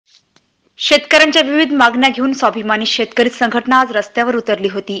शेतकऱ्यांच्या विविध मागण्या घेऊन स्वाभिमानी शेतकरी संघटना आज रस्त्यावर उतरली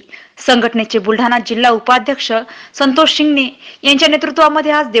होती। संघटनेचे बुलढाणा जिल्हा उपाध्यक्ष संतोष शिंगणे यांच्या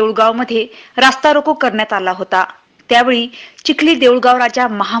नेतृत्वामध्ये आज देऊळगावमध्ये रास्ता रोको करण्यात आला होता। त्यावेळी चिखली देऊळगाव राजा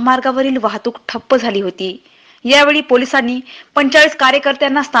महामार्गावरील वाहतूक ठप्प झाली होती। यावेळी पोलिसांनी 45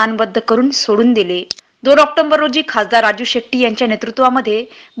 कार्यकर्त्यांना स्थानबद्ध करून सोडून दिले। 2 ऑक्टोबर रोजी खासदार राजू शेट्टी यांच्या नेतृत्वामध्ये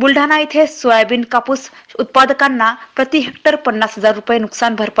बुलढाणा येथे सोयाबीन कापूस उत्पादकांना प्रति हेक्टर 50,000 रुपये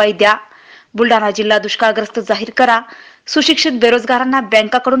नुकसान भरपाई द्या, बुलढाणा जिल्हा दुष्काळग्रस्त जाहीर करा, सुशिक्षित बेरोजगारांना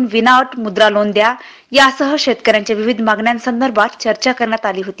बँकाकडून विनाअट मुद्रा लोन द्या यासह शेतकऱ्यांच्या विविध मागण्यांसंदर्भात चर्चा करण्यात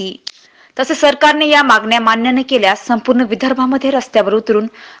आली होती। तसे सरकारने या मागण्या मान्य न केल्यास संपूर्ण विदर्भामध्ये रस्त्यावर उतरून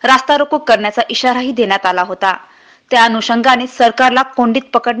रास्ता रोको करण्याचा इशाराही देण्यात आला होता। त्या अनुषंगाने सरकारला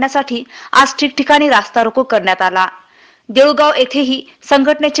कोंडीत पकडण्यासाठी आज ठिकठिकाणी रास्ता रोको करण्यात आला। देऊळगाव येथेही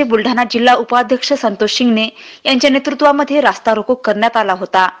संघटनेचे बुलढाणा जिल्हा उपाध्यक्ष संतोष शिंगणे यांच्या नेतृत्वामध्ये रास्ता रोको करण्यात आला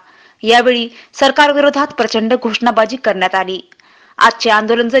होता। यावेळी सरकार विरोधात प्रचंड घोषणाबाजी करण्यात आली। आजचे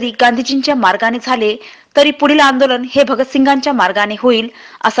आंदोलन जरी गांधीजींच्या मार्गाने झाले तरी पुढील आंदोलन हे भगतसिंगांच्या मार्गाने होईल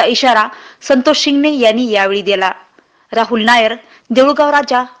असा इशारा संतोष शिंगणे यांनी यावेळी दिला। राहुल नायर, देऊळगाव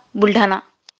राजा, बुलढाणा।